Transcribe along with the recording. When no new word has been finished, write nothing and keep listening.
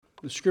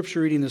The scripture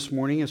reading this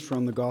morning is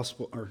from the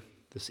gospel, or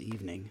this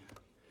evening.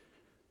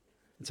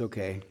 It's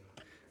okay.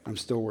 I'm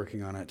still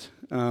working on it.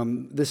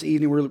 This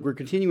evening, we're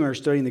continuing our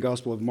study in the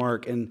Gospel of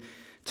Mark, and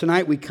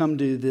tonight we come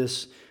to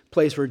this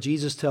place where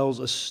Jesus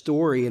tells a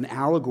story, an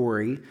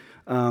allegory,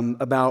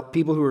 about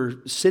people who are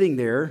sitting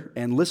there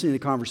and listening to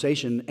the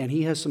conversation, and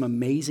he has some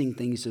amazing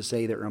things to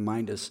say that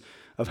remind us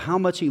of how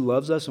much he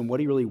loves us and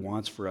what he really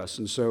wants for us.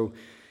 And so,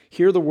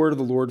 hear the word of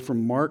the Lord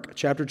from Mark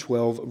chapter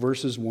 12,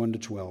 verses 1 to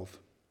 12.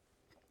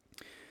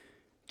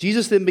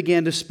 Jesus then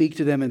began to speak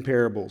to them in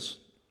parables.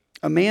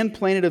 A man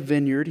planted a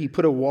vineyard, he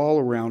put a wall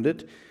around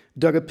it,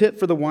 dug a pit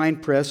for the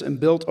winepress, and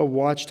built a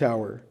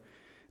watchtower.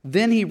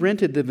 Then he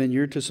rented the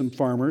vineyard to some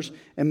farmers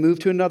and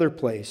moved to another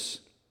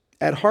place.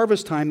 At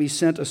harvest time, he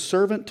sent a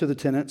servant to the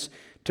tenants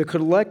to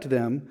collect from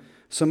them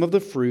some of the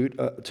fruit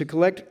of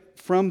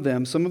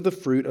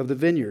the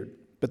vineyard.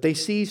 But they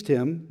seized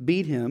him,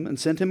 beat him, and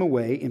sent him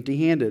away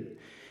empty-handed.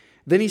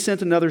 Then he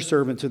sent another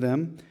servant to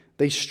them.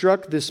 They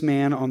struck this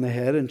man on the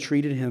head and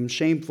treated him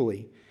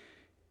shamefully.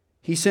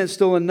 He sent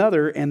still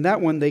another, and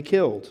that one they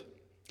killed.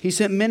 He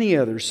sent many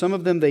others. Some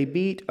of them they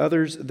beat,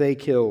 others they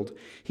killed.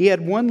 He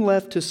had one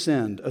left to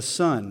send, a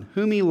son,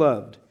 whom he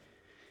loved.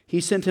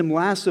 He sent him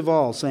last of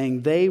all,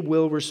 saying, "They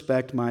will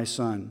respect my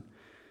son."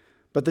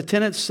 But the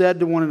tenants said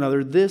to one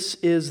another, "This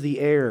is the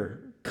heir.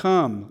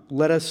 Come,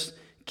 let us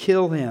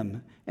kill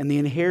him, and the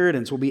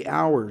inheritance will be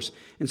ours."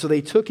 And so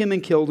they took him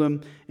and killed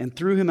him and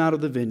threw him out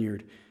of the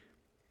vineyard.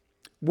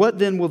 What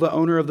then will the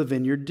owner of the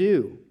vineyard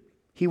do?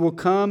 He will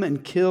come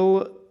and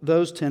kill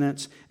those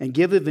tenants and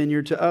give the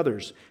vineyard to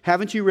others.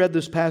 Haven't you read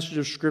this passage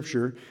of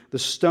Scripture? The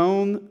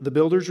stone the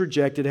builders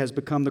rejected has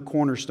become the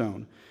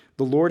cornerstone.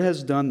 The Lord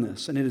has done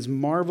this, and it is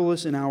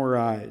marvelous in our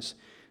eyes.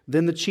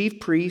 Then the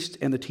chief priest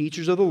and the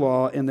teachers of the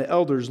law and the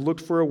elders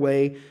looked for a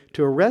way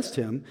to arrest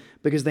him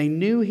because they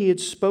knew he had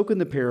spoken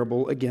the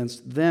parable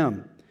against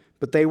them.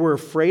 But they were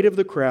afraid of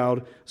the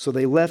crowd, so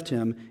they left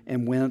him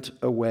and went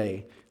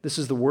away. This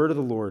is the word of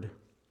the Lord.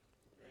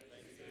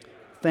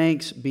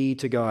 Thanks be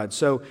to God.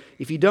 So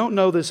if you don't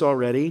know this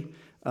already,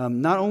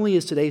 not only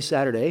is today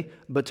Saturday,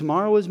 but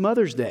tomorrow is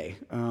Mother's Day.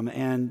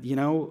 And, you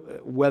know,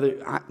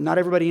 not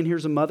everybody in here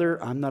is a mother.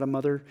 I'm not a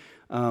mother.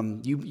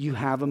 You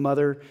have a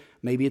mother.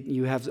 Maybe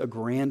you have a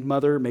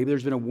grandmother. Maybe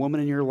there's been a woman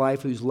in your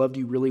life who's loved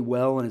you really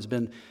well and has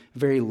been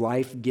very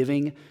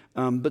life-giving.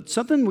 But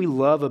something we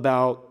love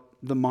about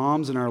the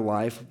moms in our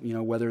life, you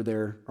know, whether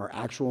they're our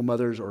actual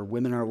mothers or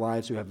women in our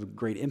lives who have a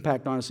great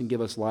impact on us and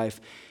give us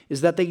life, is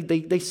that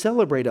they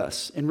celebrate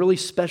us in really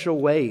special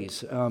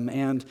ways.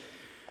 And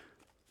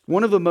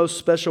one of the most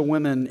special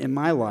women in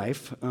my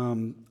life,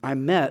 I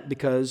met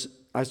because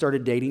I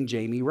started dating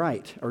Jamie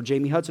Wright, or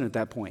Jamie Hudson at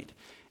that point.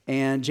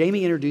 And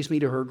Jamie introduced me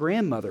to her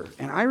grandmother.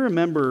 And I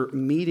remember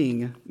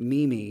meeting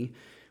Mimi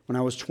when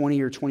I was 20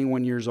 or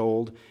 21 years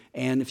old.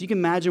 And if you can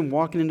imagine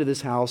walking into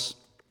this house,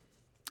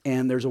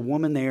 and there's a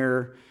woman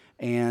there,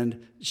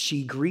 and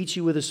she greets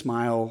you with a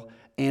smile,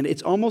 and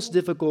it's almost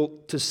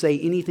difficult to say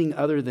anything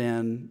other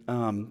than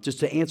just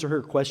to answer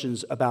her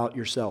questions about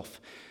yourself,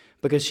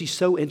 because she's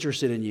so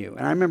interested in you.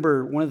 And I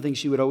remember one of the things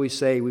she would always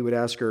say, we would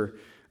ask her,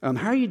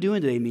 "How are you doing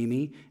today,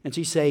 Mimi?" And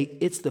she'd say,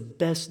 "It's the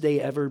best day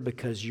ever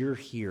because you're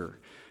here."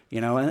 You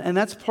know, and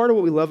that's part of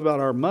what we love about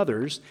our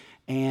mothers.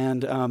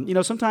 And, you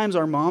know, sometimes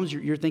our moms,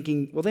 you're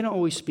thinking, well, they don't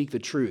always speak the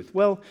truth.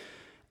 Well,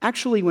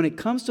 actually, when it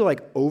comes to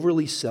like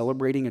overly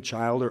celebrating a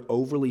child or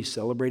overly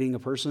celebrating a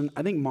person,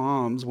 I think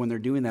moms, when they're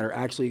doing that, are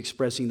actually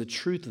expressing the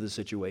truth of the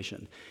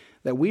situation.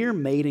 That we are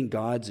made in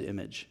God's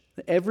image.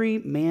 That every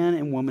man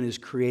and woman is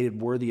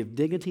created worthy of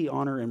dignity,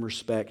 honor, and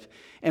respect.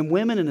 And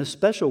women in a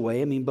special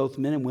way, I mean, both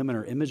men and women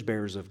are image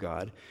bearers of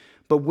God,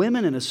 but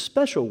women in a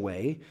special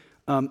way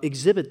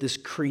exhibit this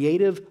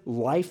creative,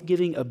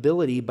 life-giving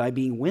ability by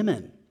being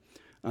women.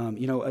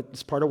 You know,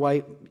 it's part of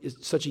why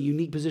it's such a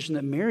unique position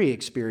that Mary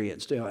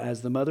experienced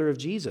as the mother of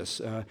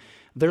Jesus.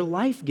 They're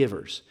life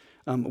givers.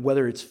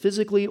 Whether it's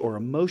physically or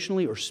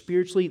emotionally or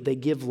spiritually, they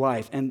give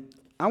life. And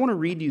I want to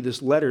read you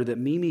this letter that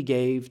Mimi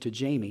gave to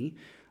Jamie.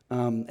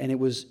 And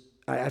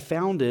I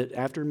found it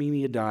after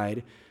Mimi had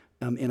died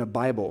in a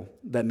Bible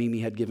that Mimi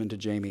had given to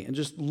Jamie. And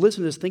just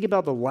listen to this. Think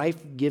about the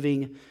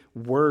life-giving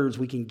words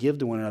we can give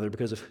to one another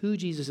because of who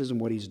Jesus is and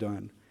what he's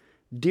done.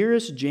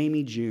 Dearest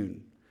Jamie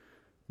June,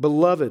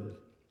 beloved,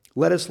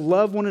 let us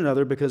love one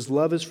another because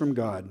love is from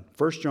God.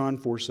 1 John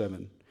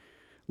 4:7.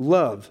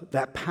 Love,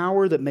 that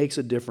power that makes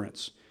a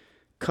difference,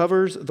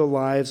 covers the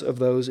lives of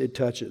those it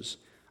touches.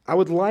 I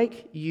would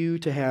like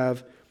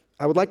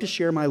to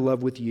share my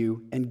love with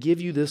you and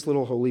give you this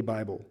little holy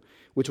Bible,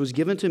 which was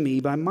given to me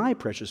by my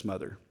precious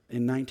mother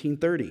in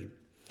 1930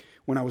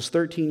 when I was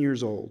 13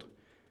 years old.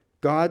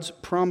 God's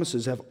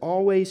promises have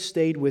always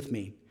stayed with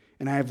me,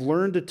 and I have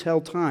learned to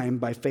tell time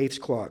by faith's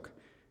clock.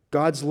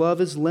 God's love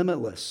is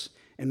limitless,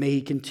 and may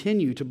he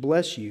continue to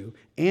bless you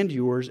and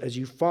yours as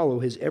you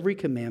follow his every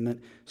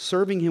commandment,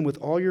 serving him with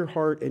all your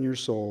heart and your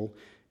soul.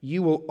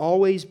 You will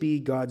always be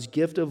God's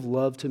gift of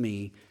love to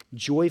me,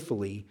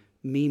 joyfully,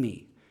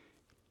 Mimi.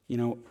 You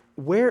know,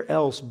 where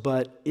else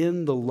but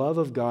in the love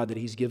of God that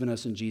he's given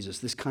us in Jesus,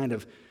 this kind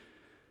of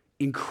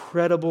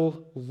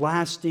incredible,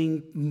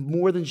 lasting,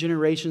 more than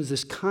generations,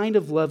 this kind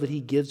of love that he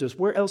gives to us.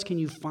 Where else can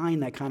you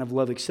find that kind of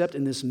love except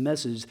in this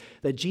message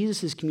that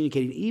Jesus is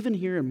communicating, even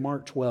here in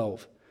Mark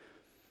 12,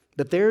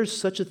 that there's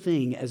such a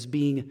thing as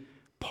being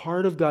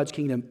part of God's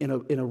kingdom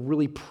in a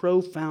really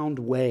profound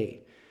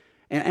way.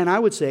 And I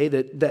would say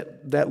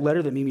that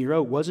letter that Mimi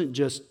wrote wasn't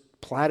just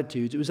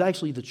platitudes. It was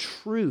actually the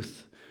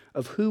truth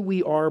of who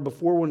we are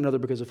before one another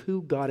because of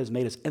who God has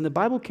made us. And the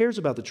Bible cares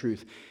about the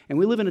truth. And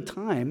we live in a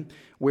time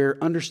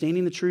where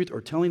understanding the truth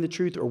or telling the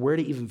truth or where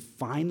to even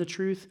find the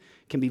truth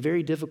can be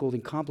very difficult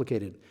and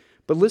complicated.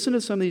 But listen to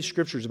some of these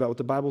scriptures about what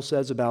the Bible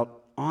says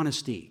about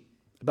honesty,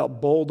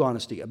 about bold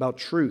honesty, about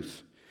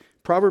truth.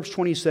 Proverbs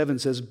 27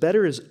 says,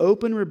 "Better is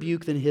open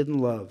rebuke than hidden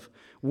love.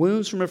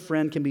 Wounds from a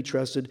friend can be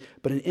trusted,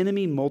 but an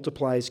enemy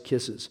multiplies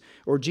kisses."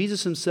 Or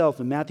Jesus himself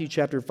in Matthew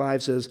chapter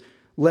 5 says,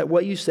 "Let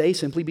what you say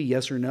simply be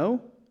yes or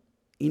no.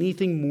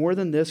 Anything more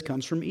than this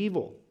comes from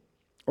evil."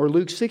 Or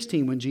Luke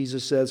 16 when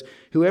Jesus says,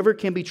 "Whoever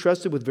can be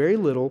trusted with very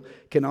little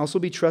can also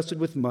be trusted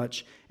with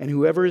much, and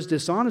whoever is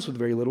dishonest with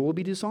very little will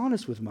be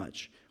dishonest with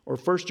much." Or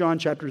 1 John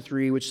chapter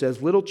 3 which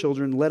says, "Little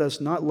children, let us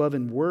not love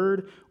in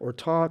word or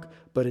talk,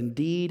 but in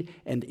deed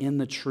and in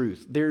the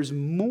truth." There's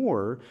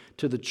more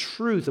to the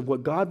truth of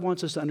what God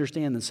wants us to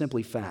understand than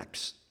simply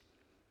facts.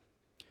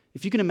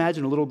 If you can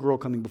imagine a little girl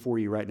coming before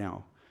you right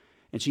now,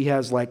 and she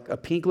has like a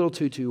pink little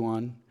tutu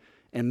on,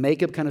 and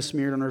makeup kind of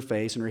smeared on her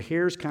face, and her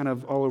hair's kind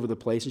of all over the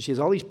place, and she has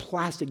all these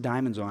plastic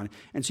diamonds on,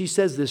 and she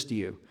says this to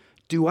you,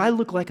 "Do I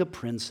look like a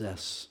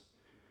princess?"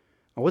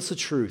 Now, what's the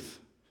truth?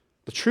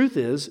 The truth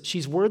is,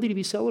 she's worthy to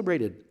be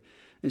celebrated,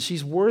 and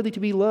she's worthy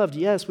to be loved.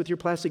 Yes, with your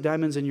plastic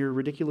diamonds and your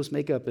ridiculous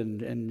makeup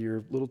and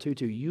your little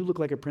tutu, you look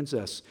like a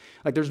princess.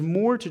 Like, there's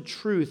more to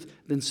truth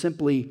than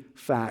simply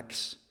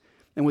facts.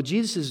 And what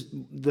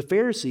the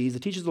Pharisees, the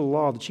teachers of the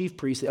law, the chief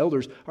priests, the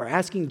elders, are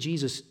asking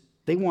Jesus.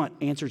 They want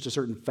answers to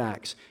certain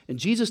facts. And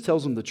Jesus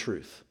tells them the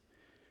truth.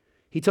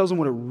 He tells them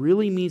what it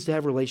really means to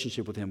have a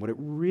relationship with him, what it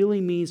really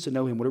means to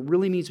know him, what it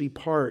really means to be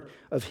part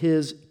of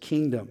his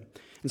kingdom.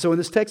 And so in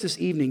this text this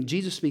evening,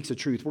 Jesus speaks the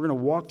truth. We're going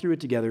to walk through it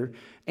together.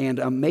 And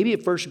maybe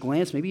at first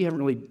glance, maybe you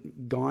haven't really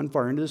gone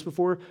far into this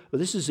before, but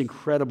this is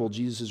incredible,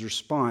 Jesus'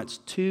 response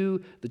to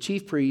the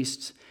chief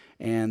priests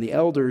and the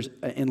elders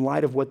in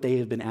light of what they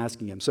have been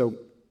asking him. So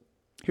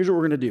here's what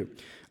we're going to do.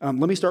 Let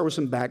me start with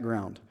some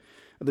background.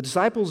 The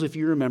disciples, if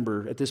you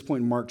remember, at this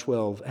point in Mark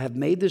 12, have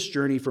made this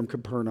journey from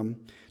Capernaum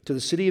to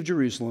the city of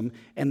Jerusalem,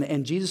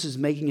 and Jesus is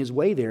making his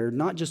way there,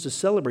 not just to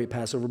celebrate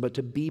Passover, but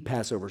to be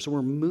Passover. So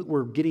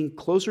we're getting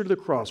closer to the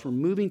cross. We're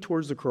moving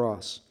towards the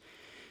cross.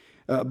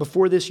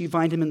 Before this, you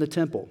find him in the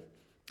temple,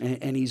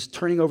 and he's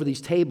turning over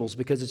these tables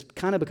because it's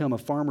kind of become a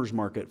farmer's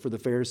market for the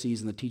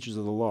Pharisees and the teachers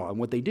of the law. And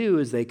what they do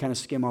is they kind of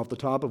skim off the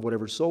top of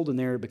whatever's sold in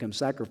there, it becomes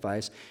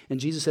sacrifice. And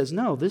Jesus says,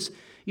 "No,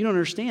 you don't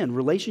understand.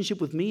 Relationship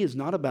with me is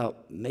not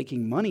about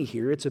making money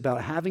here. It's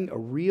about having a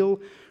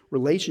real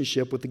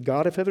relationship with the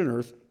God of heaven and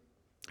earth,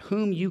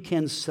 whom you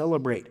can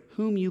celebrate,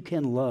 whom you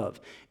can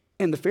love."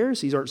 And the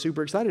Pharisees aren't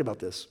super excited about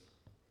this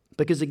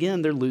because,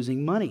 again, they're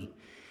losing money.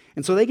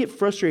 And so they get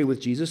frustrated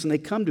with Jesus, and they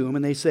come to him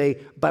and they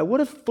say, "By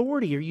what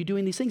authority are you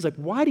doing these things? Like,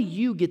 why do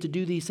you get to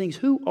do these things?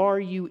 Who are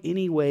you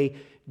anyway,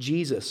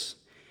 Jesus?"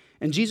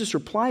 And Jesus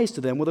replies to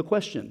them with a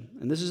question.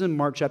 And this is in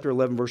Mark chapter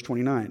 11, verse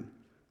 29.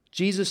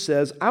 Jesus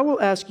says, "I will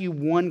ask you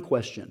one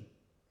question.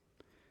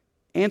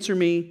 Answer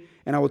me,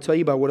 and I will tell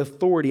you by what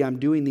authority I'm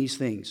doing these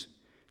things.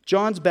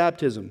 John's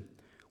baptism,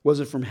 was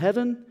it from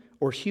heaven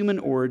or human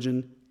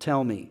origin?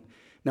 Tell me."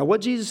 Now, what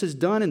Jesus has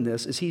done in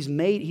this is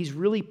he's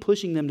really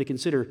pushing them to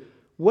consider,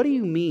 what do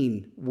you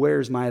mean,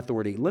 where's my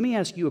authority? Let me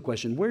ask you a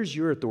question. Where's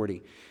your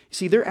authority?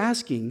 See,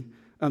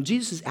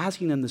 Jesus is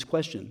asking them this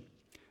question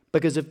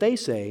because if they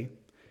say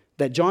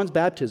that John's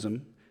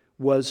baptism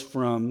was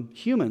from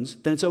humans,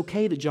 then it's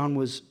okay that John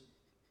was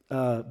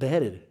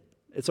beheaded.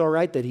 It's all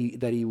right that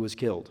he was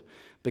killed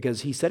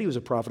because he said he was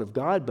a prophet of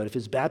God, but if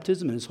his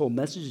baptism and his whole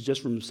message is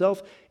just from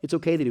himself, it's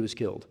okay that he was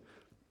killed.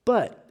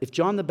 But if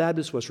John the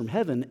Baptist was from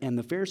heaven and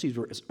the Pharisees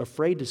were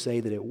afraid to say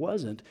that it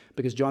wasn't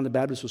because John the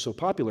Baptist was so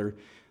popular,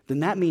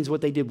 then that means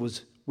what they did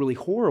was really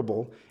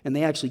horrible, and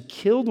they actually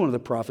killed one of the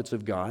prophets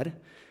of God,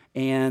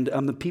 and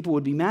the people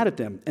would be mad at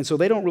them. And so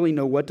they don't really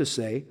know what to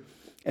say,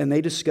 and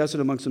they discuss it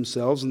amongst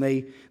themselves, and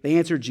they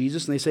answer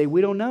Jesus, and they say,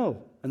 "We don't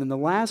know." And then the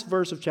last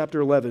verse of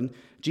chapter 11,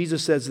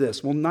 Jesus says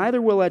this, "Well,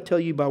 neither will I tell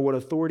you by what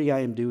authority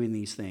I am doing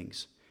these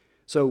things."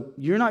 So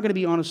you're not going to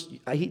be honest.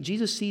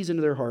 Jesus sees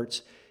into their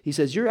hearts. He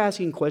says, "You're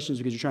asking questions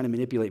because you're trying to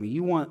manipulate me.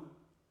 You want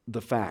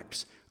the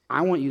facts.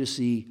 I want you to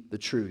see the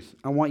truth.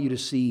 I want you to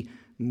see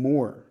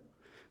more."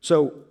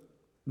 So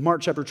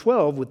Mark chapter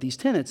 12, with these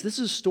tenets, this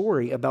is a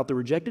story about the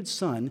rejected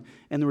son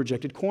and the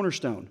rejected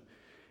cornerstone.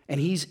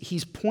 And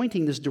he's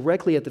pointing this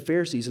directly at the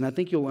Pharisees, and I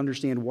think you'll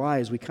understand why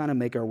as we kind of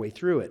make our way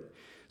through it.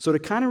 So to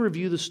kind of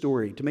review the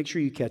story, to make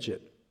sure you catch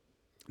it,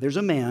 there's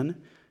a man,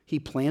 he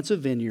plants a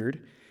vineyard,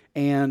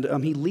 and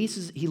he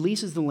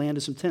leases the land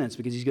to some tenants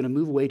because he's going to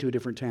move away to a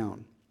different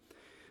town.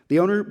 The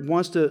owner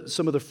wants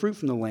some of the fruit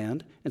from the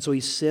land, and so he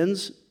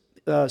sends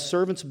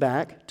servants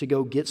back to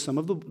go get some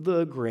of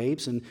the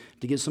grapes and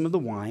to get some of the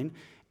wine.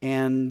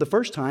 And the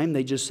first time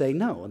they just say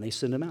no, and they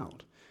send him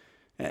out.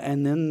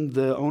 And then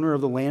the owner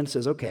of the land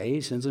says, okay,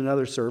 he sends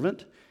another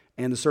servant.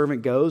 And the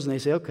servant goes, and they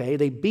say, okay,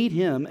 they beat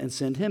him and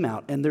send him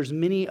out. And there's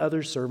many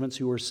other servants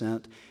who are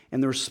sent,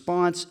 and the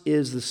response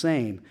is the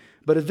same.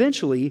 But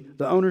eventually,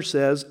 the owner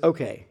says,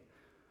 okay,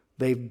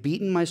 they've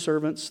beaten my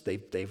servants,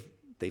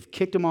 they've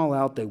kicked them all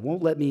out, they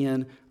won't let me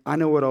in, I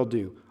know what I'll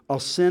do. I'll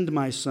send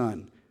my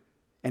son.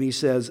 And he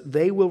says,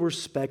 they will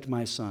respect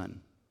my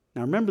son.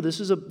 Now remember, this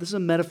is a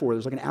metaphor.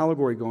 There's like an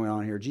allegory going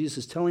on here. Jesus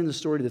is telling the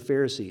story to the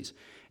Pharisees.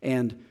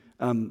 And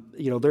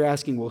they're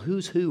asking, well,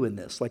 who's who in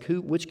this? Like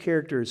which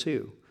character is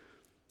who?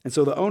 And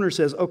so the owner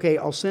says, okay,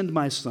 I'll send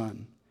my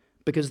son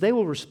because they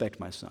will respect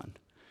my son.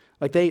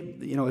 Like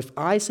if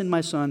I send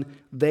my son,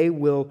 they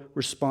will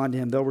respond to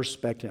him. They'll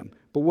respect him.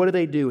 But what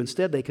do?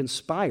 Instead, they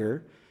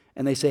conspire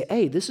and they say,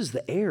 hey, this is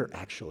the heir,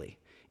 actually.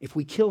 If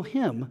we kill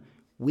him,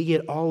 we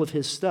get all of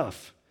his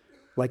stuff.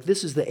 Like,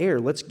 this is the heir.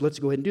 Let's go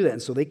ahead and do that.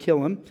 And so they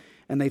kill him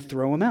and they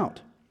throw him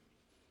out.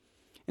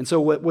 And so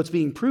what's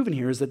being proven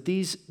here is that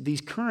these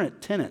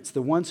current tenants,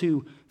 the ones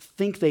who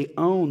think they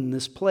own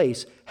this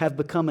place, have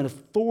become an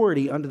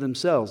authority unto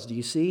themselves. Do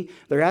you see?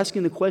 They're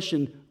asking the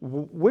question,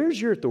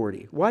 where's your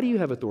authority? Why do you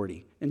have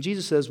authority? And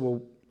Jesus says,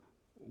 well,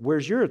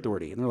 where's your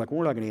authority? And they're like, well,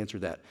 we're not going to answer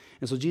that.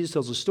 And so Jesus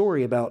tells a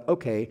story about,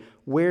 okay,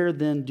 where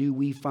then do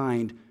we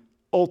find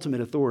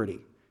ultimate authority?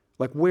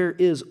 Like, where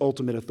is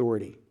ultimate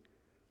authority?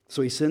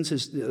 So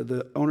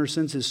the owner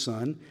sends his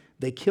son.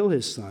 They kill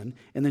his son.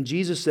 And then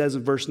Jesus says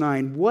in verse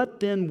 9, what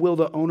then will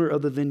the owner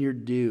of the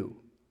vineyard do?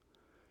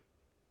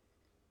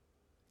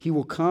 He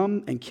will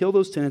come and kill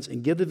those tenants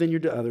and give the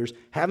vineyard to others.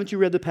 Haven't you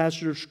read the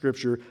passage of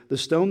Scripture? The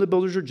stone the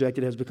builders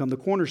rejected has become the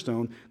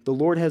cornerstone. The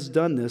Lord has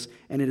done this,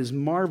 and it is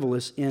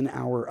marvelous in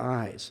our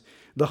eyes.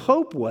 The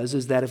hope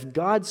is that if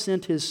God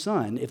sent his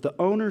son, if the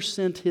owner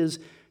sent his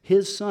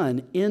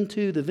son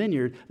into the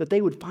vineyard, that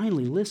they would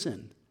finally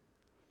listen.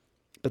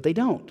 But they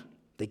don't.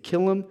 They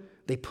kill him.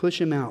 They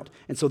push him out.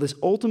 And so this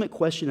ultimate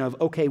question of,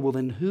 okay, well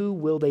then who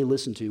will they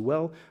listen to?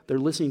 Well, they're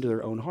listening to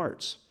their own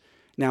hearts.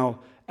 Now,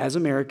 as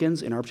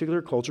Americans, in our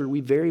particular culture, we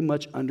very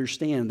much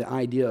understand the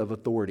idea of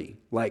authority.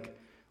 Like,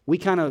 we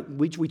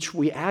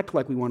act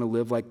like we want to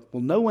live like,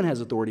 well, no one has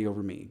authority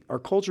over me. Our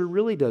culture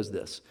really does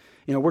this.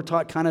 We're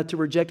taught kind of to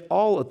reject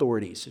all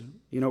authorities.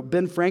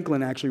 Ben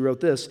Franklin actually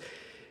wrote this.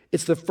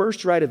 It's the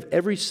first right of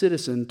every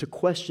citizen to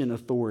question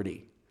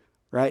authority,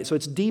 right? So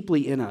it's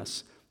deeply in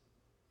us.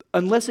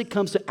 Unless it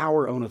comes to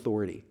our own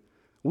authority.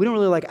 We don't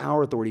really like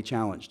our authority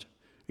challenged.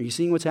 Are you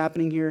seeing what's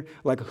happening here?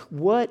 Like,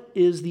 what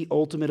is the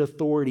ultimate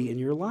authority in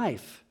your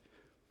life?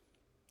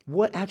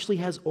 What actually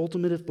has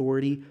ultimate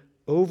authority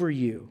over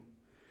you?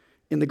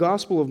 In the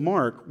Gospel of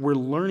Mark, we're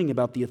learning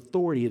about the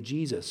authority of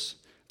Jesus.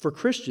 For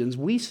Christians,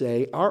 we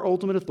say our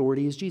ultimate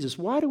authority is Jesus.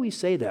 Why do we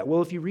say that?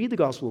 Well, if you read the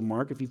Gospel of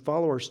Mark, if you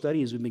follow our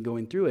study as we've been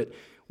going through it,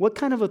 what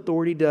kind of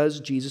authority does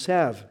Jesus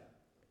have?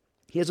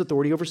 He has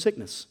authority over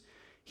sickness.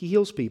 He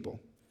heals people.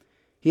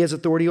 He has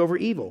authority over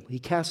evil. He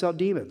casts out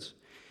demons.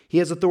 He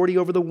has authority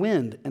over the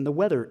wind and the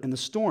weather and the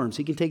storms.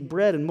 He can take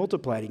bread and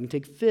multiply it. He can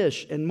take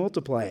fish and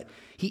multiply it.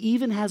 He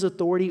even has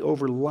authority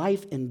over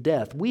life and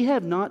death. We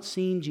have not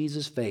seen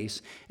Jesus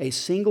face a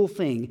single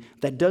thing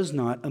that does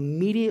not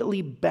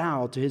immediately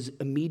bow to his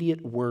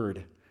immediate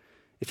word.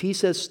 If he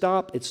says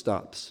stop, it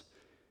stops.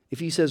 If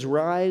he says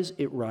rise,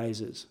 it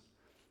rises.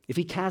 If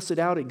he casts it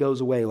out, it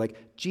goes away.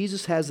 Like,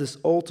 Jesus has this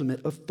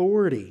ultimate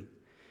authority.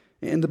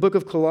 In the book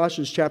of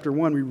Colossians chapter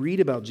 1, we read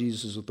about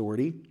Jesus'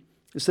 authority.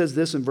 It says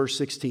this in verse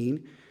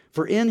 16,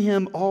 for in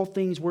him all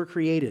things were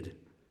created,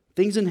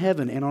 things in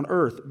heaven and on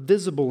earth,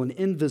 visible and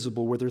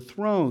invisible, whether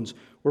thrones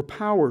or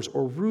powers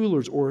or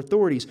rulers or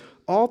authorities.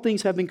 All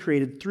things have been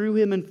created through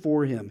him and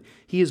for him.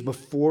 He is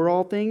before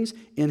all things.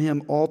 In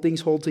him all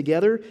things hold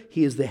together.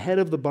 He is the head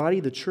of the body,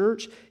 the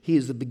church. He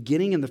is the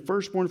beginning and the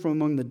firstborn from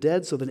among the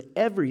dead, so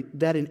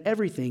that in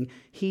everything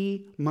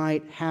he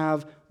might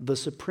have the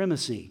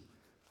supremacy.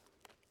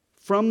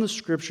 From the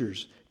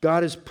Scriptures,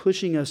 God is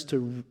pushing us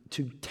to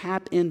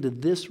tap into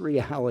this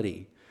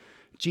reality.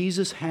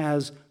 Jesus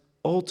has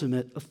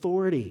ultimate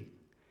authority.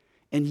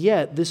 And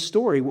yet, this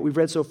story, what we've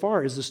read so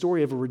far, is the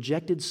story of a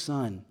rejected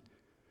son.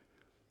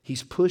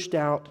 He's pushed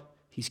out,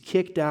 he's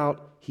kicked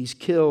out, he's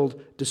killed,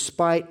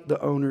 despite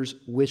the owner's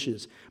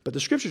wishes. But the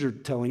Scriptures are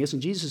telling us,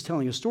 and Jesus is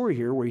telling a story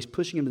here where he's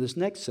pushing into this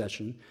next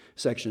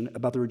section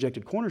about the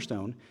rejected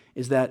cornerstone,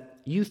 is that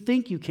you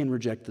think you can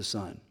reject the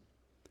son.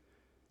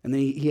 And then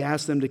he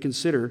asks them to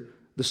consider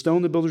the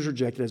stone the builders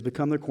rejected has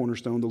become their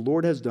cornerstone. The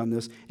Lord has done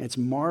this, and it's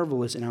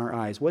marvelous in our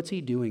eyes. What's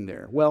he doing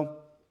there? Well,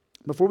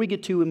 before we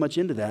get too much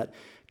into that,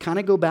 kind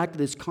of go back to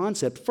this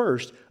concept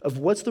first of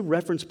what's the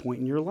reference point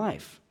in your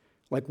life?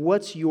 Like,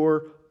 what's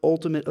your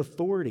ultimate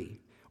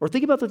authority? Or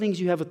think about the things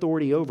you have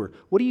authority over.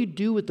 What do you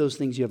do with those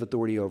things you have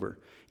authority over?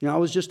 I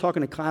was just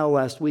talking to Kyle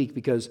last week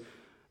because,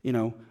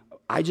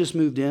 I just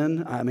moved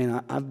in.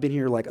 I've been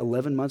here like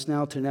 11 months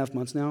now, 10 and a half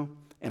months now.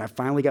 and I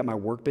finally got my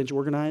workbench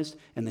organized,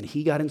 and then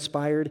he got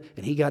inspired,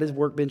 and he got his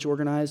workbench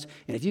organized.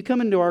 And if you come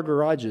into our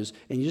garages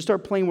and you just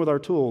start playing with our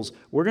tools,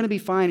 we're going to be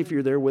fine if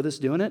you're there with us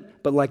doing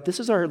it. But like this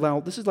is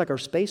like our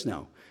space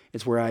now.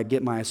 It's where I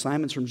get my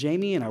assignments from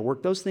Jamie, and I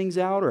work those things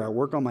out, or I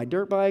work on my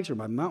dirt bikes or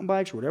my mountain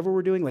bikes or whatever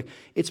we're doing. Like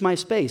it's my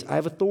space. I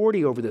have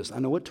authority over this. I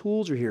know what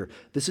tools are here.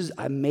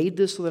 I made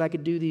this so that I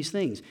could do these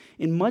things.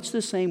 In much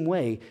the same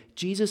way,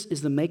 Jesus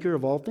is the maker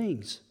of all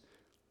things.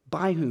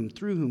 By whom,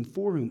 through whom,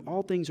 for whom,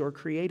 all things are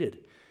created.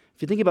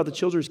 If you think about the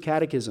Children's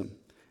Catechism,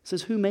 it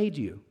says, who made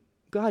you?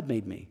 God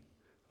made me.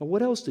 Well,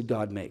 what else did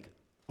God make?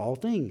 All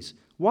things.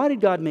 Why did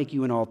God make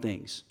you in all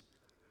things?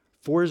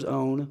 For his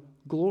own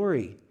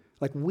glory.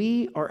 Like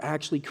we are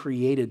actually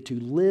created to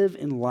live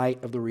in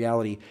light of the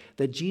reality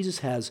that Jesus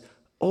has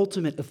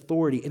ultimate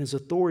authority, and his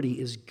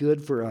authority is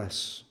good for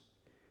us.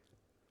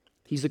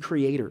 He's the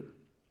creator.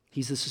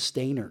 He's the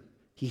sustainer.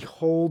 He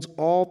holds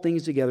all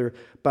things together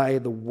by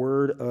the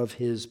word of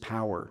his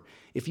power.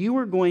 If you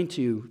were going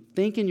to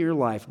think in your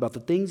life about the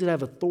things that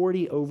have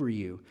authority over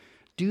you,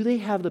 do they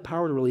have the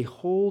power to really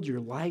hold your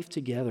life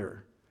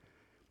together?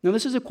 Now,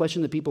 this is a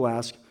question that people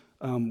ask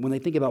when they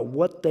think about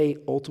what they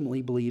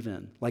ultimately believe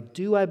in. Like,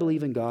 do I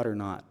believe in God or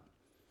not?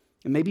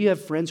 And maybe you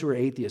have friends who are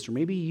atheists, or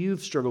maybe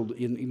you've struggled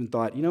and even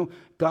thought,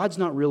 God's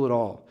not real at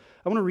all.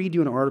 I want to read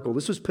you an article.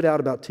 This was put out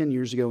about 10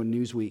 years ago in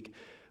Newsweek.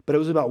 But it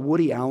was about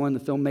Woody Allen, the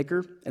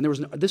filmmaker, and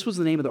this was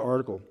the name of the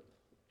article.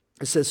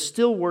 It says,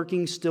 Still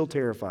Working, Still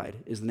Terrified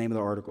is the name of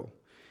the article.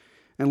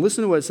 And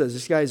listen to what it says.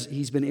 This guy's,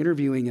 he's been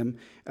interviewing him,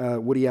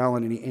 Woody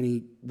Allen, and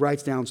he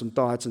writes down some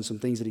thoughts and some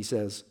things that he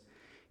says.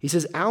 He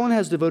says, Allen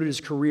has devoted his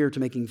career to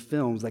making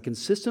films that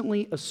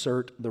consistently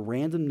assert the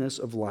randomness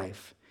of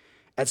life.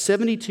 At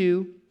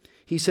 72,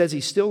 he says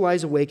he still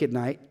lies awake at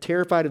night,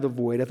 terrified of the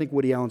void. I think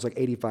Woody Allen's like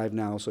 85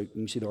 now, so you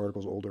can see the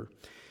article's older.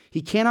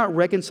 He cannot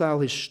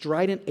reconcile his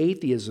strident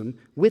atheism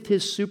with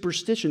his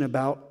superstition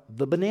about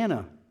the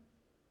banana.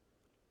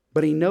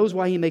 But he knows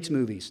why he makes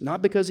movies,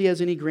 not because he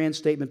has any grand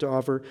statement to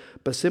offer,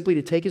 but simply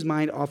to take his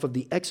mind off of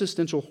the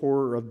existential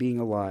horror of being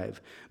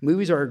alive.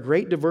 Movies are a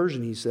great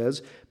diversion, he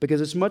says, because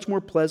it's much more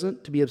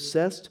pleasant to be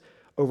obsessed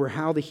over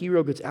how the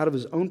hero gets out of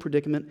his own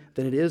predicament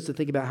than it is to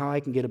think about how I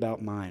can get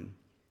about mine.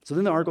 So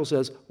then the article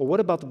says, well, what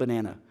about the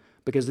banana?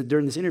 Because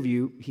during this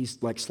interview,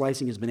 he's like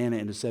slicing his banana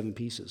into 7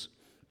 pieces.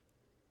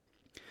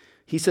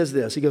 He says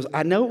this, he goes,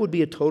 I know it would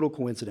be a total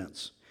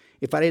coincidence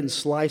if I didn't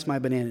slice my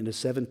banana into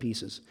 7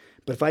 pieces.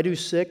 But if I do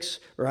 6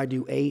 or I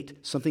do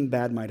 8, something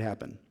bad might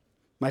happen.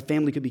 My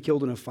family could be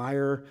killed in a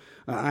fire.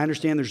 I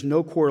understand there's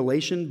no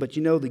correlation, but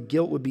the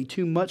guilt would be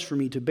too much for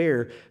me to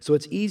bear, so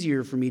it's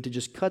easier for me to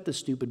just cut the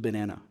stupid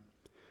banana.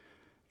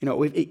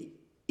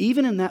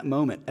 Even in that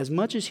moment, as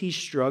much as he's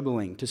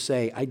struggling to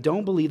say, I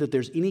don't believe that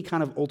there's any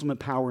kind of ultimate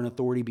power and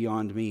authority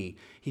beyond me,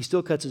 he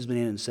still cuts his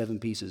banana in 7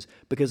 pieces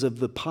because of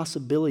the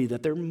possibility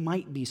that there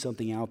might be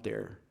something out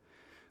there.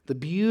 The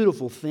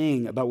beautiful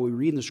thing about what we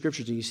read in the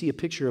scriptures, and you see a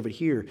picture of it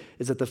here,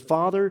 is that the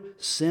Father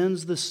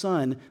sends the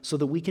Son so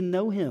that we can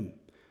know him.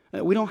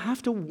 We don't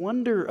have to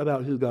wonder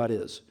about who God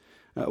is.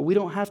 We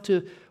don't have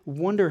to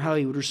wonder how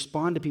he would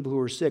respond to people who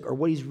are sick or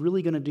what he's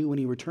really going to do when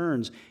he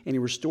returns and he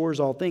restores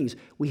all things.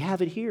 We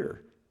have it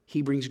here.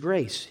 He brings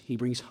grace. He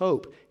brings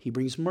hope. He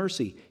brings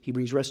mercy. He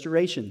brings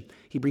restoration.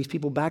 He brings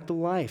people back to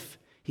life.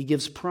 He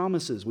gives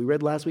promises. We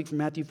read last week from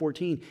Matthew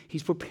 14.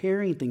 He's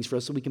preparing things for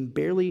us so we can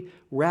barely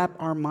wrap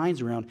our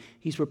minds around.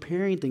 He's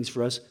preparing things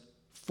for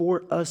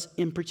us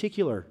in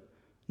particular.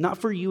 Not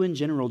for you in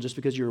general, just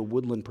because you're a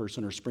woodland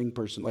person or spring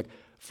person. Like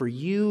for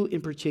you in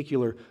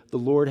particular, the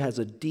Lord has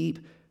a deep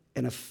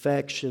and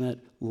affectionate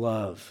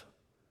love.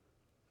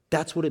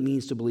 That's what it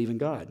means to believe in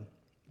God.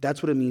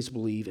 That's what it means to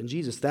believe in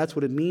Jesus. That's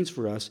what it means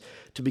for us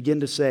to begin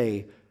to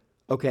say,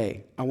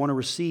 okay, I want to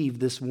receive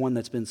this one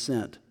that's been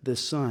sent,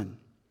 this Son.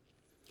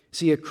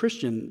 See, a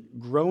Christian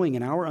growing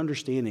in our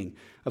understanding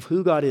of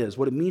who God is,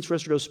 what it means for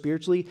us to grow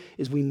spiritually,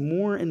 is we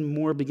more and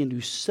more begin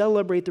to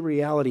celebrate the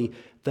reality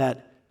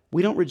that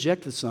we don't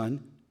reject the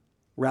Son.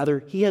 Rather,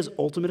 he has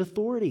ultimate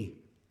authority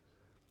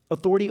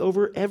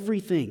over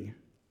everything.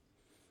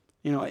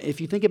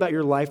 If you think about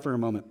your life for a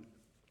moment,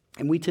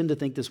 and we tend to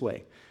think this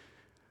way,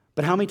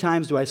 but how many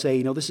times do I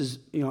say,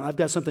 I've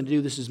got something to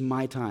do, this is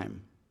my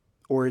time,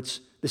 or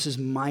this is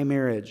my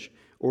marriage,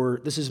 or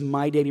this is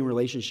my dating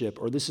relationship,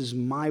 or this is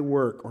my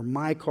work, or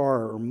my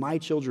car, or my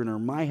children, or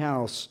my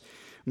house,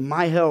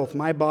 my health,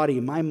 my body,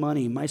 my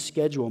money, my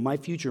schedule, my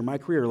future, my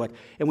career.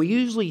 And we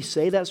usually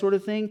say that sort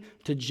of thing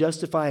to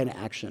justify an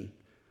action.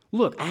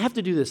 Look, I have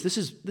to do this.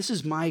 This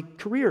is my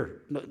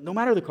career, no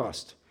matter the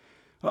cost.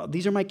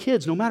 These are my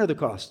kids, no matter the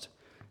cost.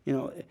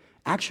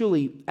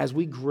 Actually, as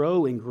we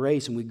grow in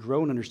grace and we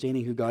grow in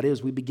understanding who God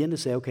is, we begin to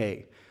say,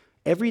 okay,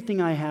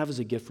 everything I have is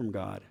a gift from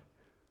God.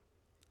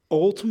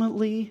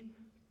 Ultimately,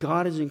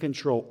 God is in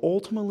control.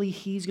 Ultimately,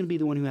 he's going to be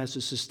the one who has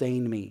to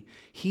sustain me.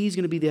 He's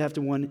going to be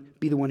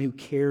the one who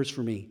cares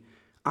for me.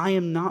 I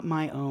am not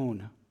my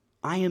own.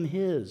 I am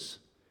his.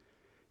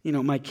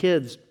 My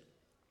kids,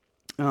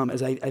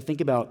 As I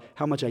think about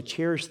how much I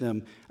cherish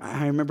them,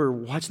 I remember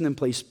watching them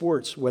play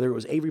sports, whether it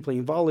was Avery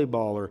playing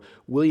volleyball or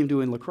William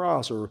doing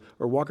lacrosse or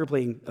Walker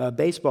playing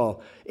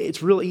baseball.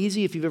 It's real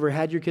easy if you've ever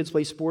had your kids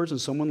play sports and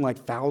someone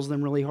like fouls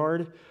them really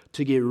hard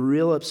to get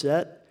real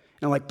upset.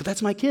 And I'm like, but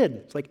that's my kid.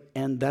 It's like,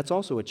 and that's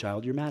also a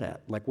child you're mad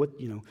at. Like what,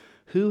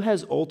 who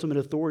has ultimate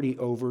authority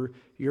over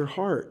your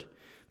heart?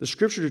 The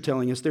scriptures are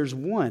telling us there's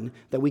one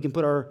that we can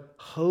put our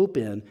hope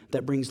in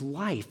that brings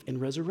life and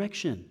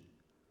resurrection.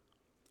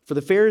 For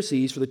the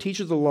Pharisees, for the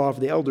teachers of the law, for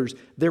the elders,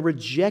 they're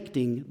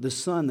rejecting the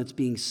Son that's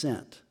being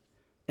sent.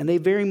 And they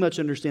very much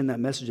understand that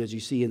message as you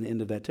see in the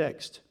end of that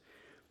text.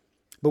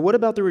 But what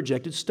about the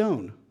rejected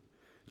stone?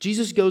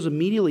 Jesus goes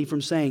immediately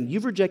from saying,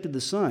 you've rejected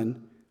the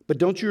Son, but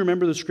don't you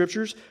remember the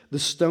scriptures? The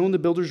stone the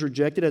builders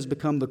rejected has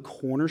become the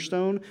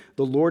cornerstone.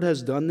 The Lord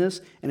has done this,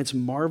 and it's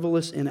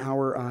marvelous in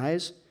our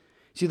eyes.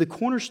 See, the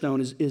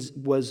cornerstone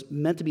was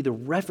meant to be the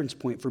reference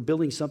point for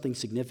building something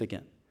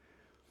significant.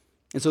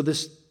 And so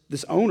this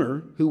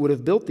owner who would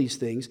have built these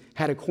things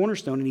had a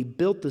cornerstone, and he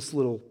built this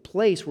little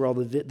place where all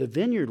the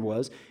vineyard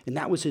was, and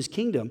that was his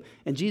kingdom.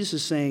 And Jesus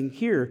is saying,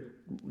 here,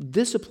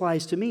 this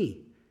applies to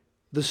me.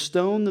 The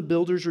stone the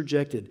builders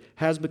rejected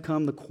has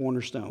become the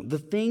cornerstone. The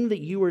thing that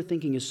you are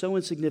thinking is so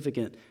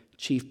insignificant,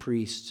 chief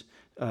priests,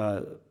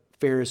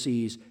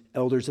 Pharisees,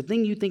 elders, the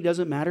thing you think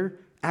doesn't matter,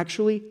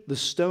 actually, the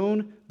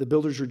stone the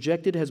builders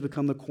rejected has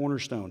become the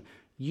cornerstone.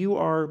 You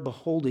are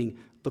beholding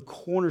the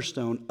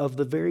cornerstone of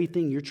the very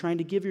thing you're trying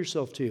to give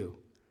yourself to.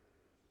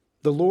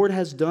 The Lord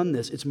has done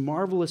this. It's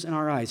marvelous in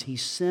our eyes. He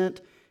sent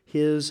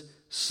his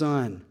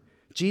Son.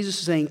 Jesus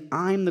is saying,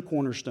 I'm the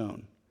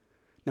cornerstone.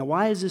 Now,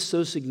 why is this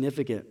so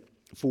significant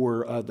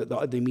for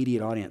the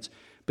immediate audience?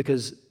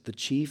 Because the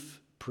chief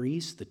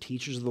priests, the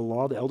teachers of the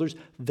law, the elders,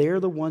 they're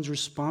the ones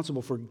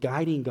responsible for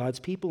guiding God's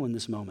people in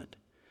this moment.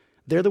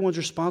 They're the ones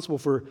responsible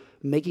for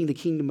making the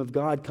kingdom of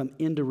God come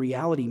into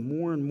reality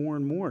more and more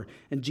and more.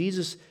 And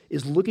Jesus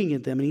is looking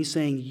at them and he's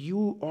saying,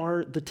 you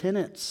are the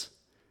tenants.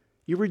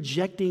 You're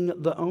rejecting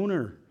the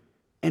owner.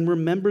 And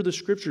remember the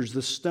scriptures.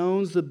 The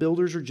stones the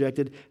builders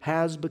rejected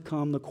has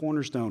become the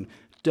cornerstone.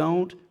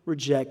 Don't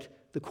reject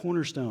the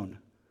cornerstone.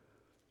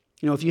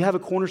 If you have a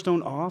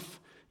cornerstone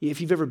off, if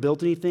you've ever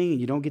built anything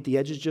and you don't get the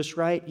edges just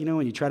right,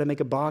 and you try to make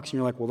a box and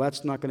you're like, well,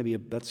 that's going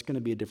to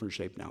be a different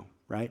shape now,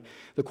 right?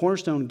 The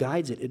cornerstone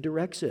guides it. It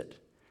directs it.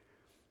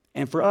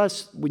 And for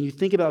us, when you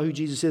think about who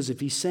Jesus is, if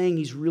he's saying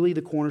he's really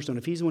the cornerstone,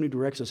 if he's the one who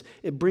directs us,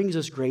 it brings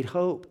us great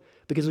hope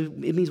because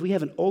it means we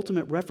have an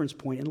ultimate reference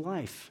point in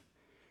life.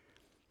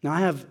 Now, I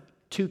have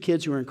 2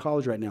 kids who are in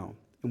college right now.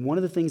 And one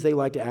of the things they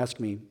like to ask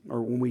me,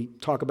 or when we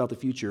talk about the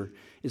future,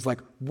 is like,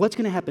 what's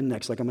going to happen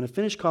next? Like, I'm going to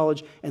finish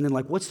college, and then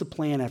like, what's the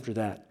plan after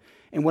that?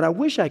 And what I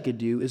wish I could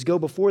do is go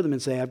before them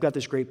and say, I've got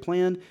this great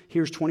plan.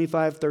 Here's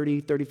 25,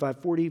 30,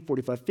 35, 40,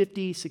 45,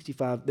 50,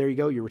 65. There you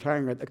go. You're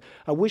retiring right there.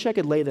 I wish I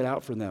could lay that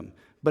out for them.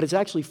 But it's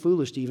actually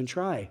foolish to even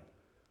try.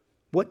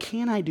 What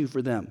can I do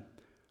for them?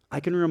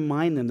 I can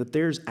remind them that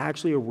there's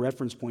actually a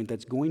reference point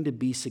that's going to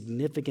be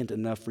significant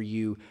enough for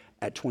you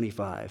at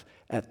 25,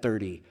 at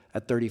 30,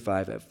 at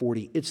 35, at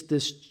 40. It's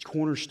this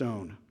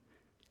cornerstone.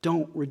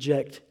 Don't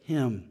reject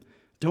him.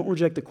 Don't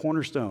reject the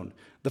cornerstone.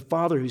 The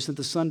Father who sent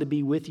the Son to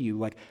be with you.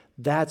 Like,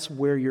 that's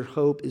where your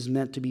hope is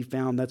meant to be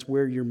found. That's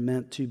where you're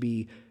meant to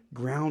be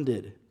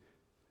grounded.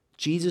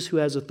 Jesus, who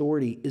has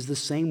authority, is the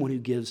same one who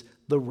gives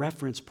the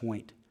reference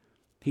point.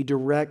 He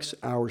directs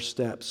our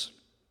steps.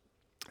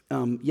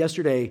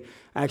 Yesterday,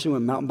 I actually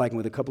went mountain biking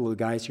with a couple of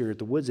guys here at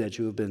the Woods Edge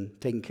who have been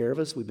taking care of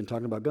us. We've been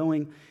talking about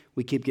going.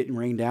 We keep getting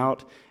rained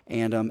out.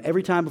 And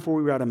every time before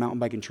we ride a mountain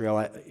biking trail,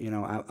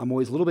 I'm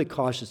always a little bit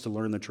cautious to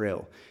learn the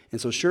trail. And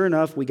so sure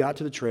enough, we got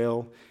to the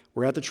trail.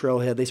 We're at the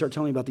trailhead. They start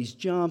telling me about these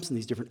jumps and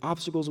these different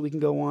obstacles that we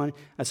can go on.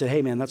 I said,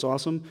 hey, man, that's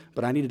awesome,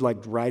 but I need to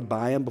ride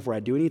by them before I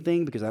do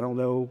anything because I don't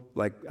know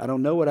what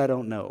I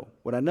don't know.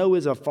 What I know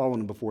is I've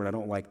fallen before, and I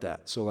don't like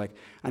that. So, I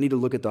need to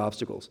look at the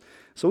obstacles.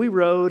 So we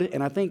rode,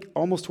 and I think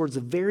almost towards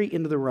the very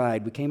end of the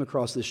ride, we came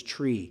across this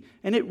tree,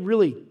 and it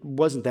really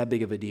wasn't that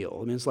big of a deal.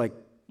 I mean, it's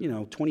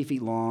 20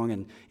 feet long,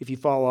 and if you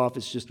fall off,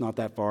 it's just not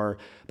that far.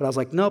 But I was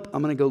like, nope,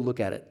 I'm going to go look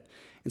at it.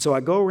 And so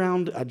I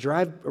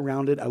drive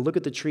around it, I look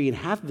at the tree, and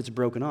half of it's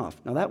broken off.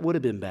 Now, that would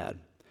have been bad.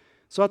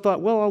 So I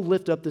thought, well, I'll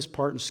lift up this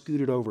part and scoot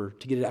it over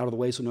to get it out of the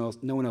way so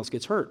no one else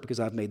gets hurt because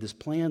I've made this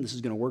plan. This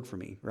is going to work for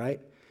me, right?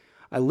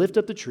 I lift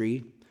up the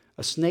tree.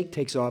 A snake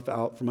takes off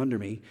out from under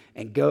me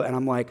and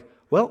I'm like,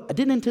 well, I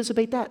didn't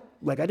anticipate that.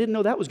 I didn't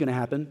know that was going to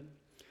happen.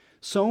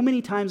 So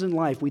many times in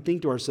life, we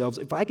think to ourselves,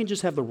 if I can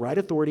just have the right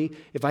authority,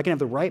 if I can have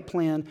the right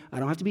plan, I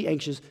don't have to be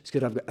anxious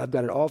because I've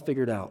got it all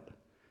figured out.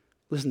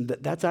 Listen,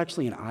 that's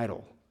actually an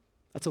idol.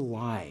 That's a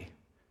lie.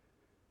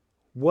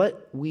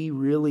 What we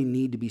really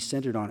need to be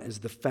centered on is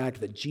the fact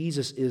that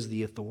Jesus is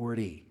the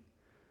authority,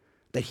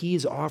 that he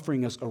is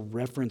offering us a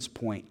reference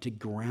point to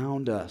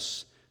ground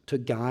us, to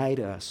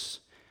guide us.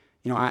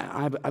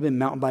 I've been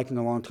mountain biking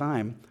a long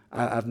time.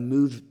 I've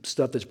moved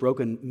stuff that's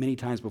broken many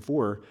times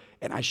before,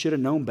 and I should have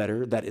known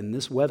better that in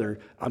this weather,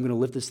 I'm going to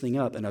lift this thing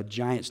up, and a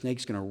giant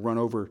snake's going to run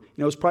over.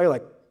 It's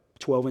probably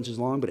 12 inches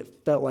long, but it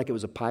felt like it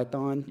was a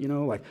python,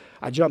 Like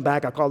I jumped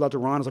back, I called out to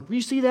Ron, I was like, "Do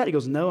you see that?" He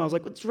goes, "No." I was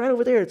like, "It's right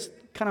over there. It's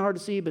kind of hard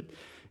to see, but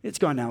it's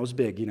gone now. It was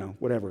big,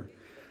 whatever."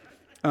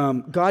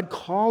 God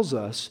calls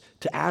us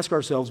to ask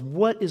ourselves,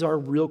 what is our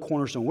real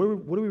cornerstone? What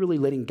are we really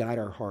letting guide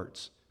our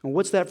hearts? And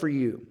what's that for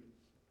you?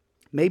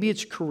 Maybe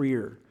it's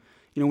career.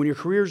 When your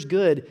career's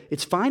good,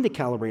 it's fine to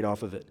calibrate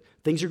off of it.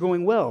 Things are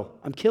going well.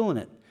 I'm killing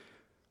it.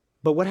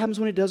 But what happens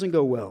when it doesn't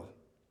go well?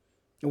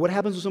 And what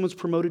happens when someone's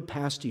promoted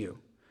past you?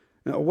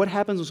 What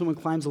happens when someone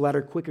climbs the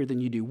ladder quicker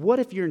than you do? What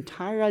if your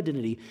entire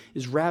identity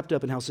is wrapped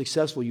up in how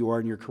successful you are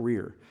in your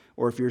career?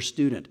 Or if you're a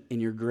student,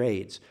 in your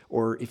grades?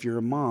 Or if you're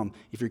a mom,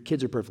 if your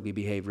kids are perfectly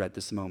behaved right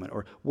this moment?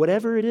 Or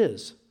whatever it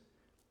is,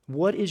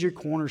 what is your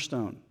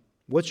cornerstone?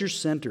 What's your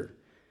center?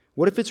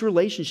 What if it's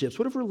relationships?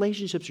 What if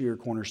relationships are your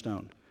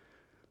cornerstone?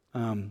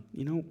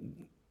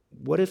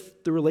 What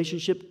if the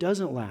relationship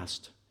doesn't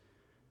last?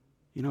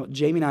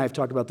 Jamie and I have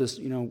talked about this.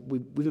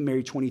 We've been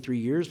married 23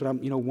 years, but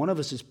one of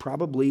us is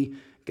probably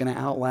going to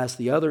outlast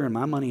the other, and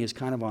my money is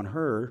kind of on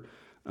her.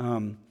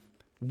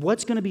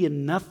 What's going to be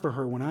enough for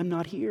her when I'm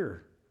not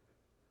here?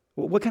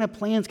 What kind of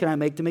plans can I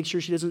make to make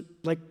sure she doesn't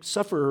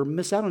suffer or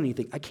miss out on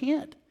anything? I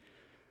can't.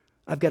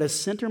 I've got to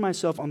center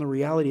myself on the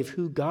reality of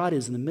who God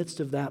is in the midst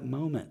of that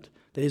moment.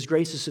 That His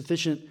grace is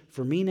sufficient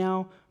for me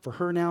now, for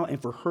her now,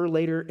 and for her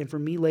later, and for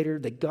me later.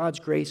 That God's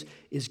grace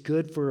is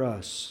good for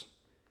us.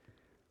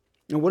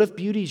 And what if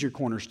beauty is your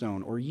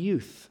cornerstone, or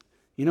youth?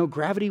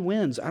 Gravity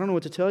wins. I don't know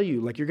what to tell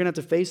you. You're going to have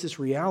to face this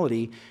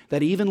reality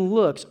that even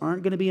looks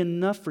aren't going to be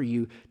enough for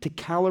you to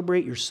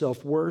calibrate your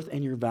self-worth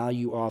and your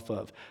value off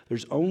of.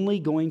 There's only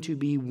going to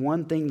be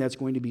one thing that's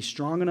going to be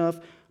strong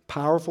enough,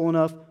 powerful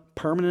enough,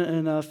 permanent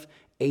enough,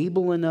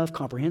 able enough,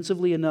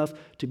 comprehensively enough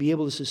to be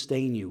able to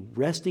sustain you,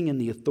 resting in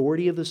the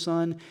authority of the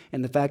Son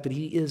and the fact that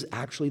He is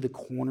actually the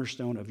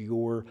cornerstone of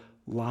your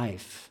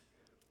life,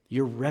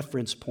 your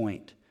reference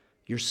point,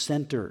 your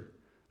center.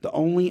 The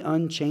only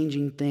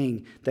unchanging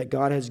thing that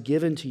God has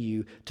given to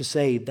you to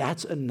say,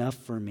 that's enough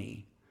for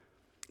me.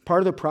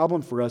 Part of the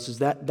problem for us is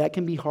that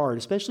can be hard,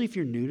 especially if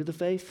you're new to the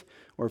faith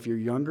or if you're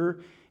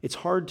younger. It's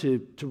hard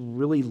to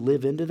really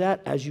live into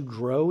that as you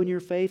grow in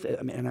your faith.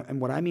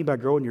 And what I mean by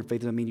grow in your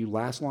faith is I mean you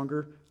last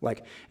longer.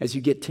 As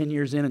you get 10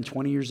 years in and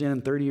 20 years in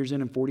and 30 years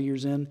in and 40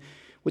 years in,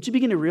 what you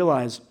begin to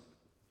realize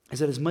is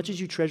that as much as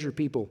you treasure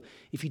people,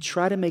 if you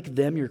try to make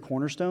them your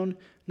cornerstone,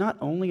 not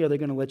only are they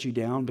going to let you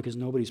down because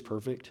nobody's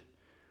perfect,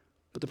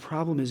 but the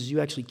problem is you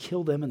actually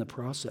kill them in the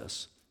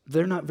process.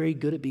 They're not very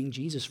good at being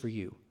Jesus for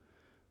you.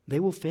 They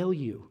will fail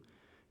you.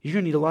 You're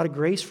going to need a lot of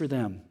grace for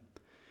them.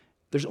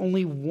 There's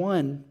only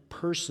one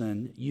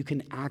person you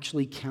can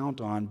actually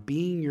count on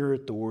being your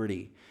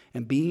authority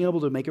and being able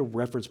to make a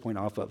reference point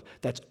off of.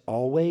 That's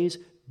always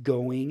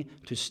going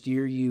to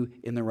steer you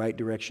in the right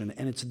direction.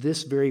 And it's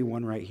this very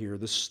one right here.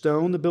 The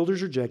stone the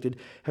builders rejected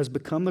has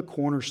become the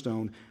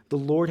cornerstone. The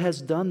Lord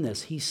has done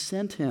this. He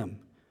sent Him,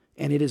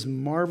 and it is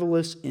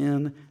marvelous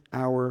in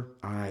our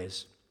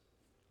eyes.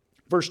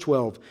 Verse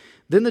 12,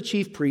 then the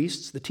chief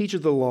priests, the teachers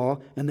of the law,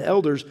 and the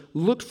elders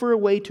looked for a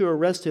way to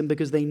arrest Him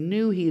because they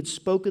knew He had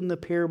spoken the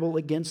parable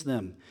against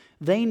them.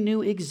 They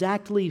knew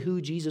exactly who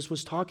Jesus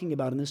was talking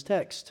about in this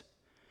text.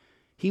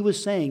 He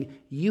was saying,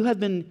 you have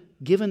been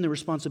given the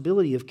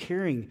responsibility of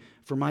caring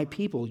for my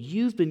people.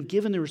 You've been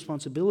given the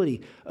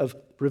responsibility of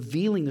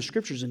revealing the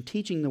Scriptures and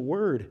teaching the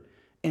Word.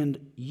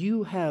 And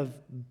you have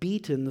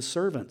beaten the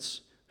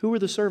servants. Who were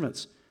the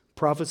servants?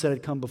 Prophets that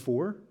had come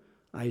before,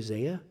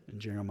 Isaiah and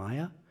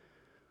Jeremiah.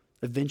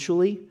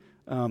 Eventually,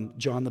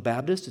 John the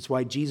Baptist. It's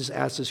why Jesus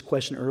asked this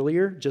question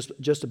earlier,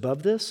 just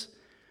above this.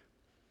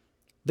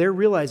 They're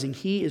realizing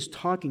He is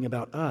talking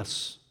about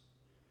us.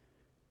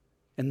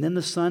 And then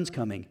the Son's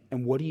coming.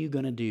 And what are you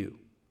going to do?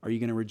 Are you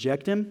going to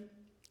reject Him?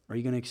 Or are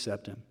you going to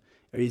accept Him?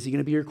 Or is He going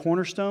to be your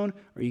cornerstone?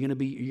 Or are you going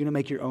to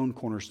make your own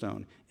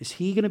cornerstone? Is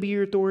He going to be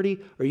your authority?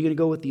 Or are you going to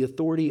go with the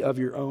authority of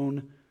your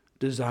own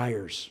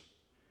desires?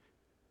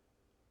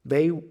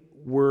 They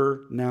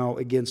were now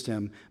against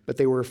Him, but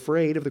they were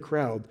afraid of the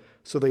crowd,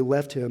 so they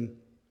left Him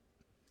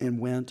and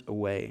went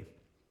away.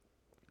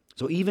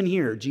 So even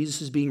here,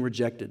 Jesus is being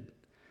rejected.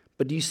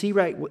 But do you see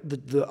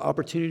the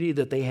opportunity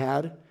that they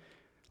had?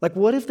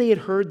 What if they had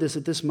heard this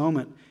at this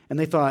moment and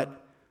they thought,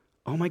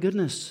 oh my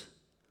goodness,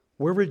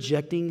 we're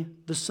rejecting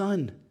the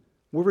Son.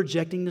 We're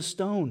rejecting the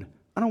stone.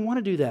 I don't want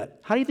to do that.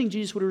 How do you think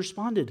Jesus would have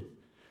responded?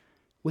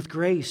 With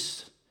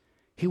grace.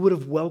 He would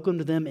have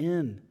welcomed them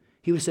in.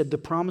 He would have said, the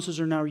promises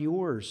are now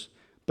yours.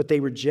 But they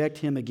reject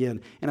Him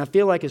again. And I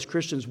feel like as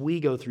Christians, we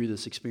go through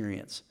this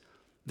experience.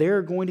 There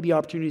are going to be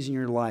opportunities in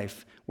your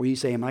life where you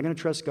say, am I going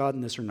to trust God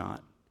in this or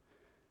not?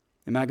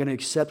 Am I going to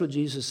accept what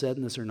Jesus said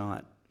in this or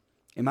not?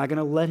 Am I going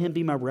to let Him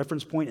be my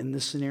reference point in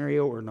this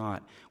scenario or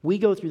not? We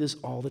go through this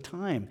all the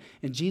time.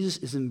 And Jesus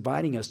is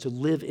inviting us to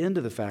live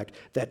into the fact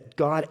that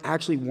God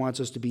actually wants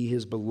us to be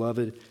His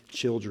beloved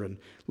children.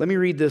 Let me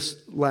read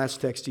this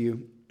last text to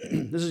you.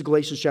 This is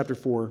Galatians chapter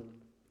 4.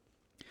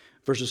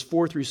 Verses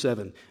 4 through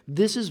 7.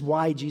 This is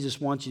why Jesus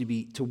wants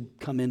you to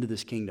come into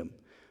this kingdom.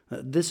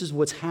 This is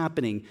what's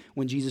happening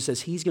when Jesus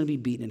says he's going to be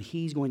beaten and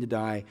he's going to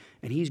die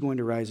and he's going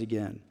to rise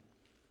again.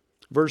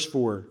 Verse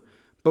 4,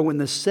 but when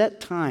the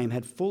set time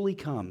had fully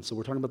come, so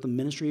we're talking about the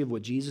ministry of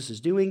what Jesus is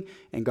doing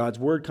and God's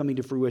word coming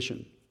to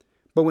fruition.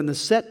 But when the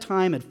set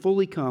time had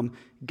fully come,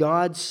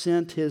 God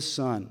sent his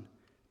Son,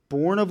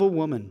 born of a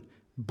woman,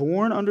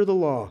 born under the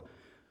law,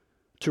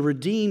 to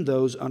redeem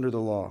those under the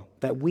law,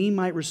 that we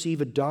might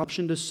receive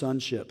adoption to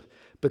sonship.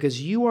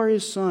 Because you are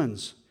his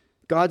sons,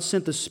 God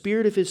sent the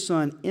Spirit of his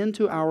Son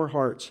into our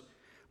hearts,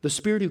 the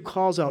Spirit who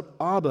calls out,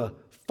 Abba,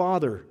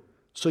 Father.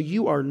 So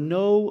you are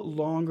no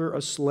longer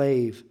a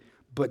slave,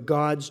 but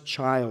God's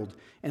child.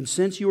 And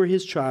since you are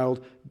his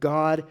child,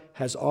 God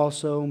has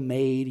also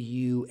made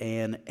you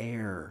an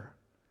heir.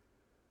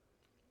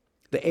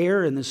 The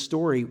heir in this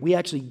story, we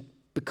actually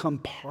become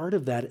part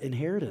of that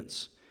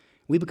inheritance.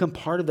 We become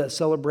part of that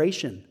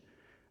celebration.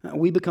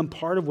 We become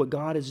part of what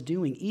God is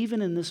doing,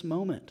 even in this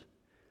moment.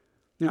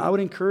 Now, I would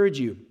encourage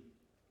you,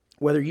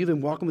 whether you've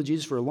been walking with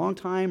Jesus for a long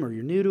time or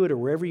you're new to it or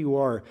wherever you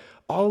are,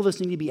 all of us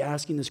need to be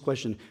asking this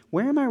question: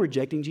 where am I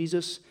rejecting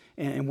Jesus,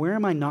 and where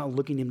am I not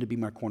looking to him to be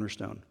my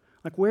cornerstone?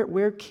 Like,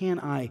 where can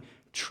I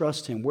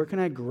trust him? Where can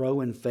I grow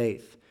in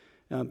faith?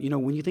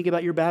 When you think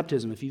about your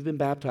baptism, if you've been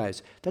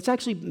baptized, that's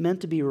actually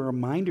meant to be a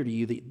reminder to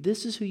you that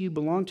this is who you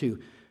belong to.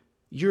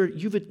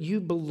 You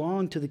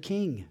belong to the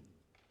King.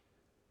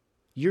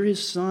 You're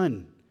his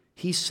son.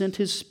 He sent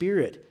his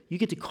Spirit. You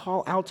get to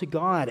call out to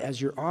God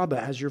as your Abba,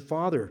 as your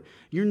Father.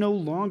 You're no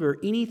longer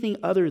anything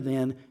other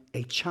than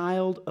a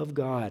child of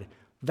God.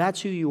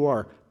 That's who you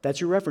are. That's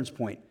your reference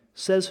point.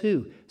 Says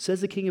who?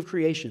 Says the King of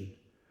creation,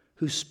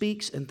 who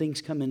speaks and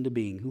things come into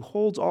being, who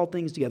holds all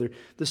things together,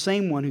 the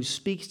same one who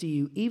speaks to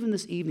you even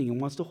this evening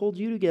and wants to hold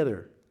you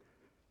together.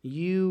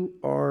 You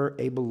are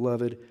a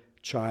beloved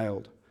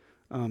child.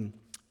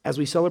 As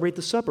we celebrate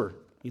the supper,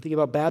 you think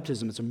about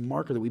baptism, it's a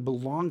marker that we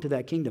belong to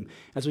that kingdom.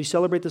 As we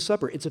celebrate the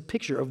supper, it's a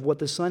picture of what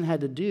the Son had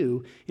to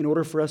do in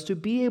order for us to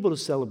be able to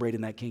celebrate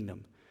in that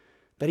kingdom.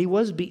 That he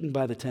was beaten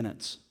by the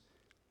tenants,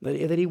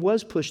 that he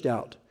was pushed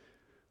out.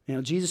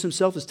 Jesus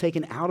himself is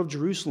taken out of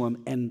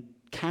Jerusalem and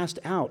cast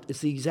out.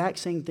 It's the exact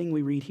same thing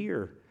we read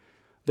here.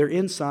 They're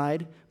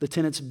inside, the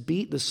tenants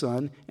beat the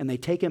Son, and they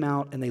take him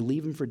out, and they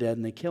leave him for dead,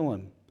 and they kill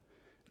him.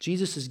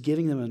 Jesus is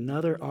giving them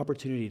another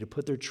opportunity to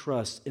put their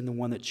trust in the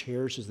one that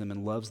cherishes them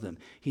and loves them.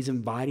 He's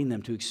inviting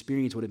them to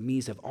experience what it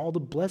means to have all the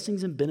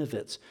blessings and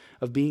benefits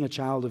of being a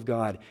child of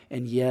God,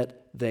 and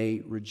yet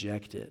they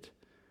reject it.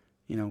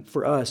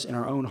 For us in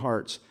our own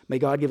hearts, may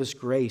God give us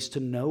grace to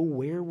know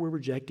where we're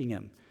rejecting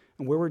him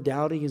and where we're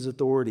doubting his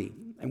authority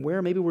and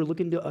where maybe we're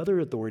looking to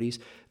other authorities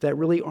that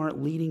really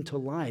aren't leading to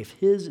life.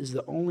 His is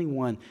the only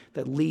one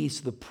that leads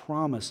to the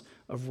promise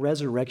of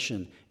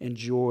resurrection and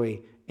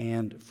joy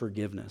and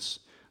forgiveness.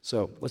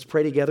 So let's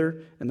pray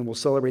together, and then we'll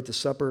celebrate the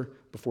supper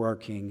before our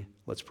King.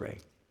 Let's pray.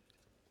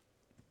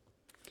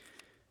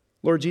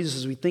 Lord Jesus,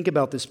 as we think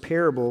about this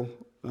parable,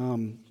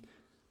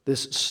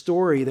 this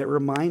story that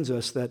reminds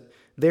us that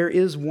there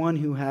is one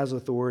who has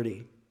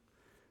authority,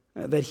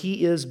 that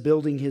he is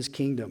building his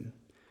kingdom,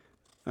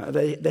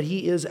 that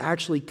he is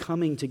actually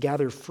coming to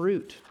gather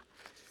fruit.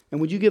 And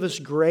would you give us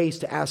grace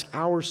to ask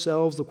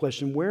ourselves the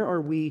question, where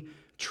are we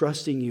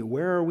trusting you?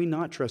 Where are we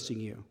not trusting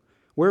you?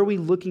 Where are we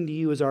looking to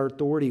you as our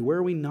authority? Where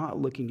are we not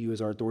looking to you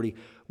as our authority?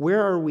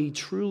 Where are we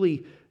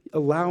truly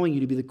allowing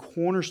you to be the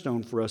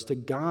cornerstone for us to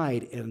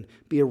guide and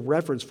be a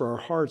reference for our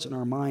hearts and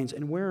our minds?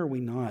 And where are we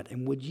not?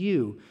 And would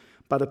you,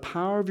 by the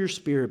power of your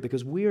Spirit,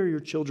 because we are your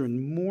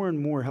children, more and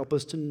more help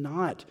us to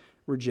not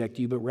reject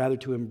you, but rather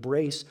to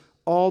embrace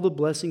all the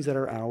blessings that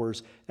are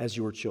ours as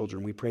your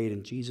children. We pray it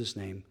in Jesus'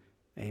 name.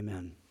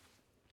 Amen.